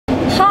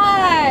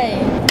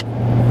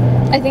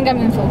I think I'm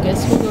in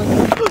focus. We'll go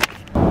with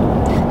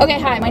okay,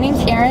 hi, my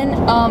name's Erin.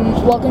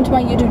 Welcome to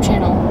my YouTube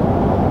channel.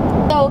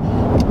 So,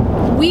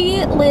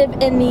 we live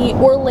in the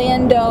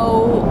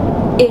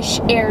Orlando-ish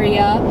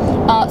area,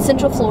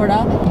 Central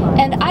Florida,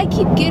 and I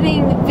keep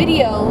getting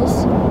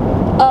videos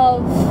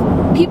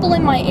of people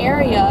in my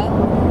area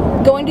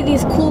going to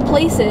these cool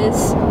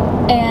places,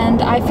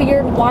 and I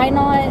figured why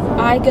not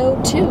I go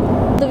too.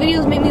 The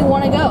videos make me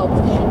want to go.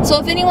 So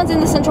if anyone's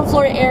in the Central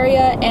Florida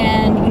area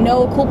and you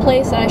know a cool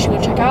place that I should go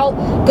check out,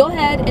 go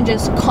ahead and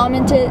just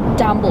comment it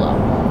down below.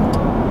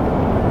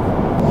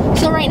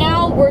 So right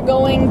now we're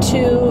going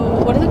to,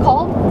 what is it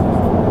called?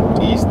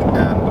 East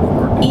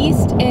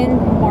End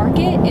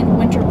Market in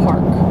Winter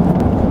Park.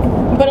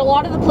 But a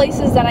lot of the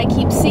places that I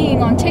keep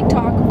seeing on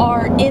TikTok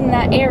are in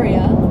that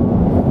area.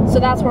 So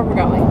that's where we're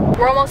going.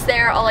 We're almost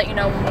there. I'll let you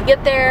know when we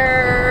get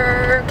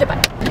there.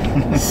 Goodbye.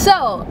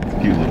 So,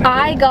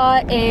 I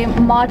got a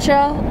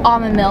matcha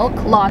almond milk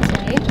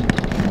latte.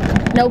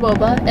 No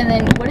boba. And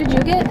then, what did you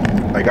get?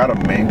 I got a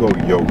mango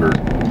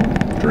yogurt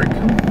drink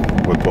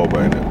with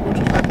boba in it, which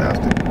was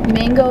fantastic.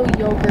 Mango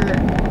yogurt.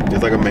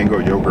 It's like a mango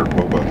yogurt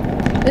boba.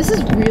 This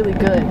is really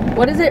good.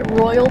 What is it?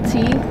 Royal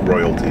Tea?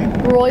 Royal Tea.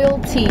 Royal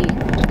Tea.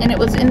 And it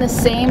was in the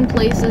same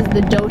place as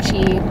the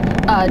Dochi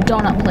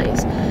donut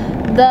place.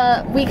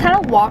 We kind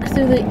of walked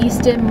through the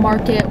East End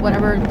Market,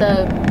 whatever,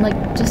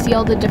 to see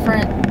all the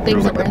different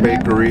things that were in there.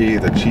 There was like the bakery,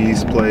 the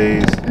cheese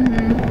place.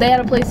 Mm-hmm. They had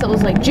a place that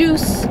was like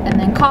juice, and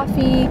then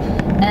coffee,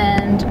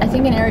 and I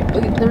think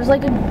there was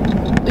like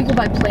we could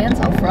buy plants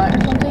out front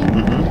or something.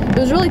 Mm-hmm. It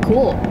was really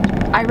cool.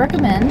 I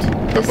recommend.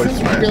 This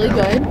is really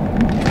good.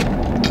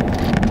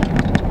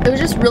 It was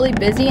just really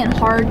busy and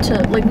hard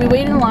to, we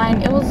waited in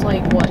line, it was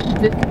like, what,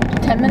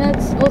 10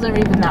 minutes? It wasn't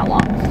even that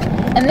long.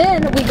 And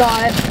then we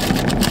got,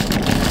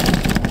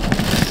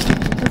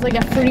 it was like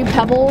a Fruity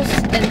Pebbles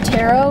and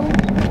taro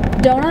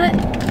donut,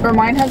 or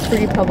mine has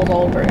Fruity Pebbles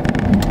all over it.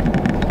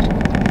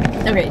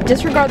 Okay,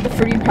 disregard the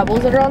Fruity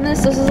Pebbles that are on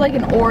this. This is like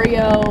an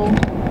Oreo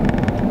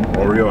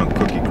and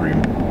cookie cream.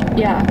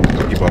 Yeah.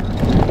 Cookie butter.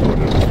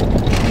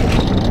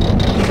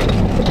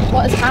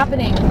 What is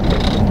happening?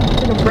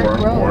 It's like a brick road.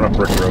 We're on a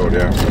brick road,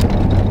 yeah.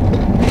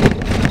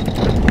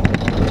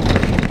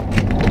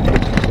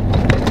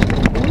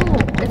 Ooh,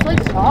 it's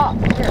like soft.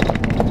 Here.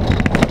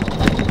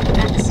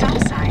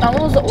 That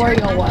was the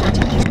Oreo one.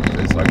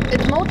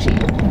 It's mochi.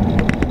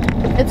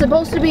 It's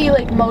supposed to be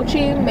like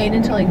mochi made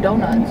into like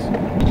donuts.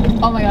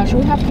 Oh my gosh,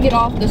 we have to get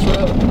off this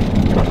road.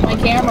 My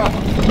camera.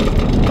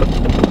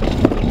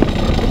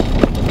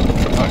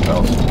 Nice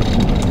house.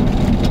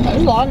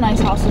 There's a lot of nice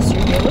houses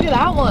through here. Look at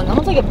that one. That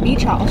one's like a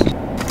beach house.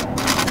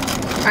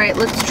 Alright,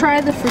 let's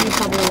try the Fruity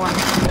Pebble one.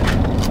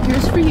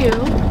 Here's for you.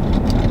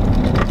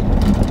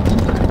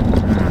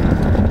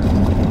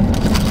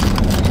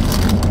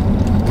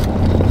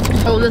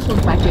 Oh, this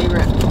one's my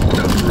favorite.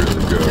 That's really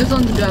good. This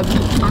one's good.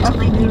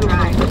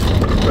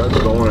 That's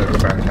going in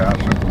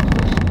fantastic.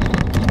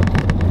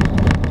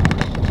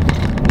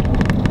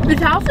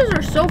 These houses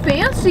are so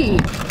fancy.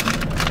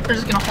 We're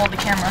just gonna hold the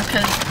camera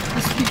because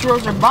these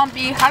roads are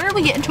bumpy. How did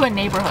we get into a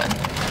neighborhood?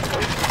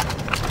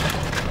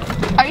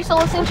 Are you still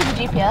listening to the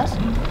GPS?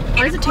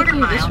 Why is it taking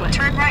you this way?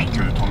 Turn right.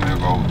 You told me to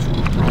go to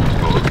the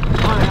road.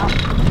 Oh yeah.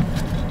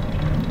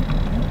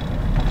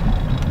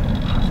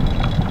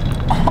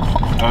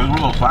 Oh, there's one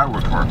of those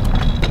fireworks for.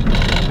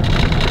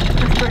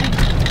 It's pretty.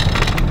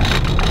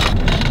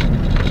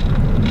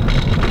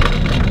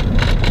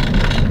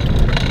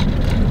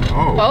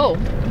 Oh.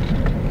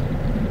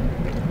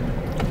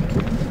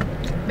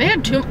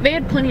 They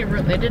had plenty of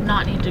room. They did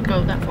not need to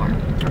go that far.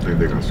 I think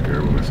they got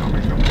scared when they saw me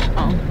coming.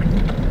 Oh.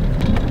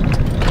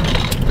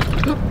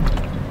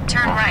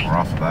 Turn right. We're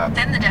off of that.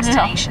 Then the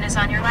destination is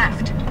on your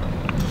left.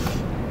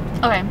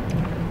 Okay.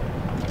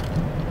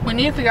 We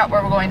need to figure out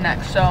where we're going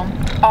next, so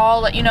I'll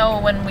let you know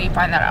when we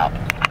find that out.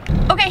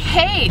 Okay,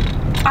 hey!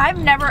 I've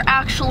never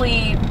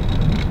actually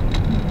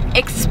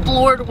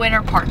explored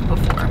Winter Park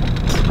before.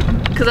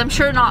 Because I'm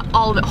sure not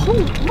all of it. Oh,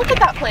 look at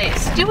that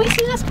place. Do we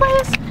see this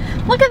place?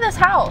 Look at this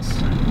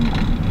house.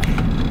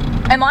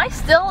 Am I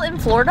still in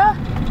Florida?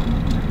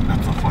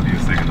 That's the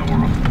funniest thing in the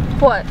world.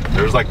 What?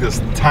 There's like this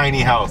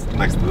tiny house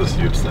next to this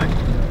huge thing.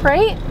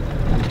 Right?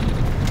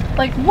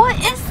 Like, what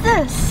is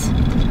this?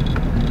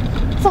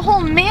 It's a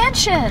whole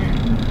mansion.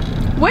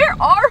 Where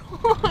are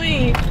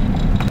we?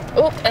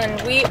 Oh,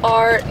 and we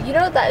are, you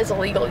know that is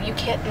illegal. You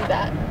can't do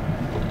that.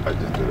 I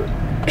just did it.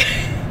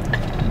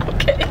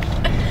 Okay.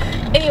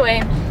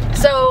 Anyway,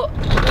 so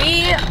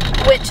we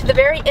went to the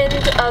very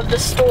end of the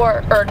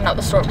store, or not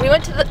the store, we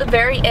went to the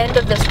very end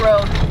of this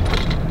road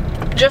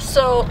just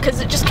so, because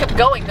it just kept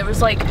going. There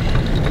was like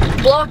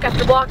block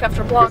after block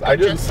after block. I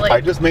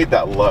just made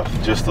that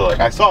left just to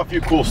I saw a few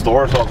cool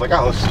stores, so I was like,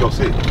 oh, let's just go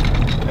see.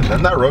 And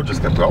then that road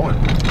just kept going.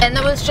 And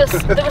there was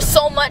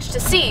so much to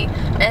see.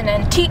 An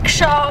antique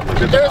shop,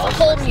 there was a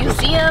whole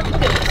museum.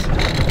 Look at this.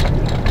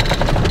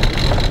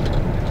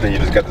 Then you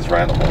just got this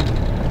random one.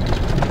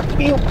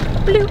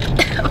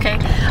 Okay.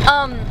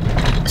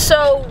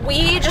 So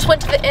we just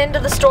went to the end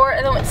of the store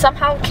and then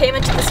somehow came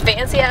into this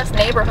fancy ass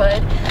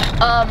neighborhood.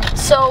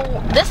 So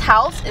this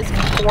house is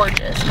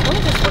gorgeous. Let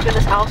me just look at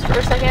this house for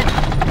a second.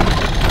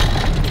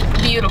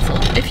 Beautiful.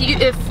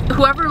 If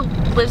whoever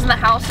lives in the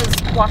house is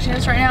watching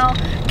this right now,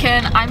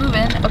 can I move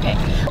in? Okay.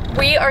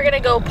 We are gonna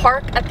go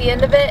park at the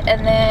end of it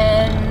and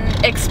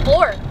then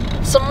explore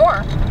some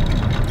more.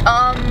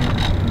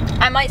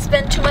 I might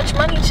spend too much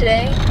money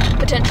today,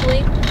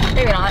 potentially,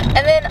 maybe not.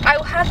 And then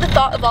I had the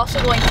thought of also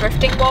going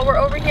thrifting while we're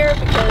over here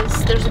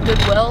because there's a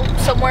Goodwill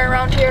somewhere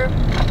around here.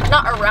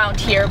 Not around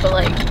here, but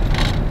like,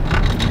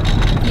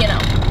 you know.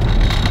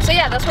 So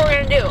yeah, that's what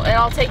we're gonna do, and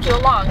I'll take you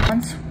along.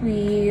 Once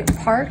we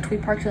parked in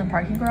the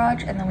parking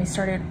garage, and then we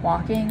started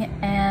walking,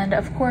 and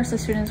of course,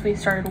 as soon as we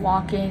started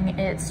walking,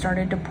 it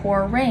started to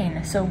pour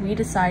rain. So we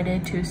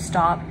decided to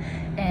stop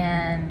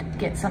and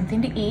get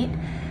something to eat.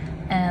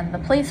 And the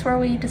place where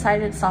we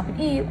decided to stop and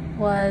eat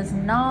was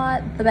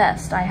not the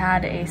best. I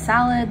had a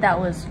salad that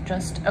was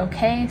just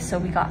okay, so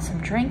we got some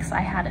drinks.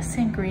 I had a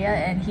sangria,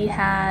 and he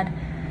had,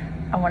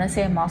 I want to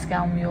say, a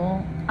Moscow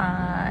Mule.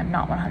 I'm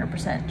not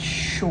 100%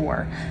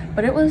 sure,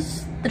 but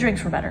the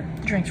drinks were better.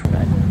 The drinks were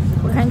good.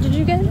 What kind did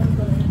you get?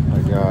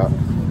 I got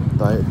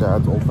Diet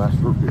Dad's Old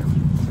Fashioned Root Beer.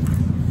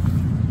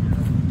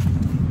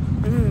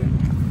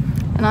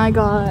 And I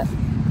got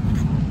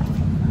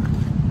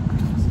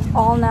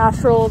all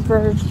natural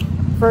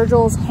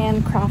Virgil's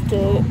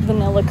handcrafted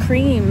vanilla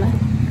cream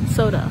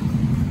soda.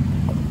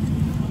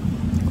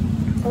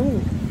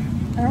 Oh,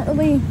 I don't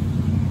really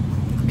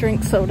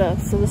drink soda,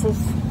 so this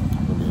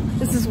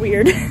is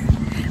weird.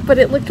 But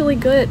it looked really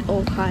good.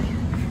 Oh, hi.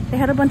 They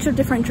had a bunch of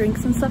different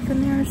drinks and stuff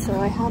in there, so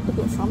I had to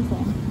get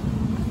something.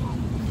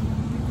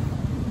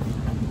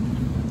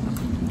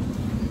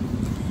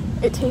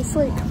 It tastes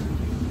like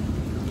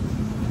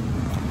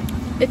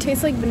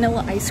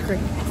vanilla ice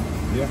cream.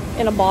 Yeah.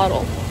 In a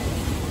bottle.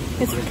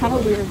 It's kind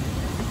of weird.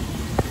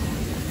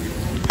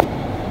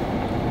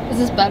 Is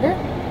this better?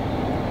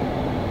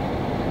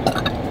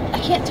 I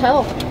can't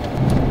tell.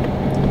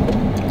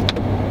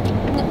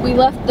 We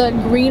left the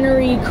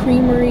Greenery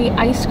Creamery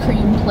ice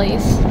cream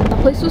place. The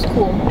place was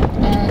cool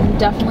and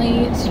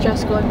definitely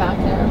suggest going back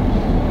there.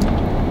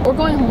 We're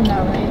going home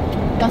now, right?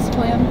 That's the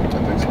plan? I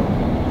think so.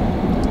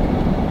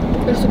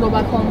 Just to go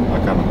back home? I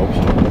kind of hope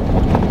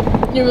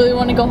so. You really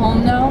want to go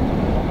home now?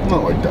 I'm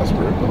not like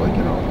desperate, but like,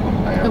 you know,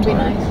 I am It'd be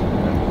tired. nice.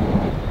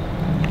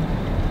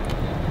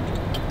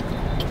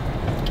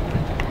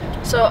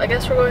 So I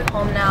guess we're going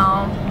home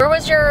now. Where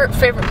was your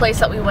favorite place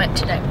that we went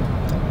today?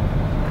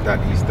 That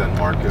East End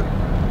Market.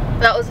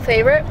 That was a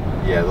favorite?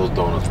 Yeah, those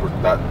donuts were,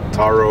 that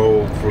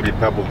taro fruity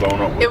pebble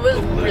donut was It was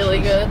delicious. really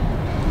good.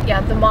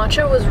 Yeah, the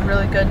matcha was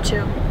really good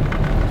too.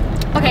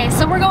 Okay,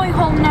 so we're going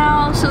home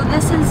now. So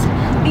this is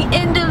the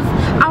end of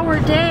our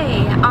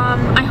day.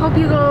 I hope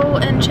you go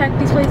and check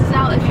these places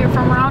out if you're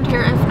from around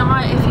here. If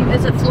not, if you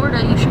visit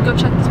Florida, you should go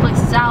check these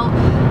places out.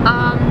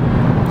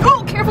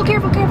 Oh, careful,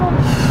 careful, careful.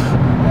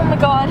 Oh my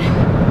God.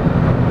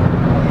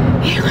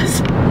 He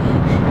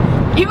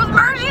was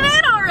merging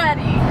in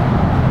already.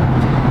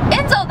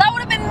 Enzo, that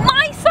would have been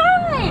my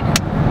side.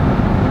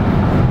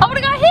 I would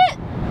have got hit.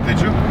 Did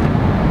you?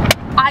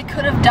 I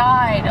could have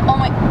died. Oh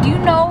my, do you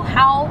know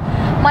how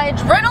my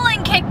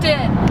adrenaline kicked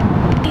in?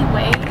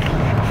 Anyway.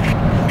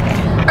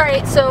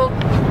 Alright, so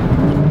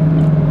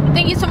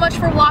thank you so much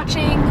for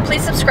watching.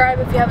 Please subscribe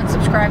if you haven't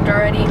subscribed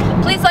already.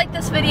 Please like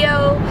this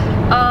video.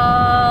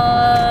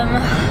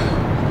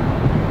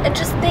 And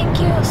just thank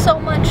you so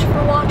much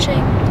for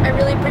watching. I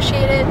really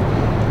appreciate it.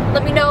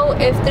 Let me know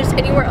if there's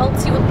anywhere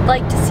else you would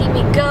like to see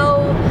me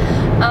go.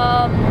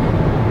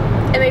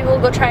 And maybe we'll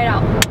go try it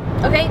out.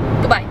 Okay?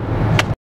 Goodbye.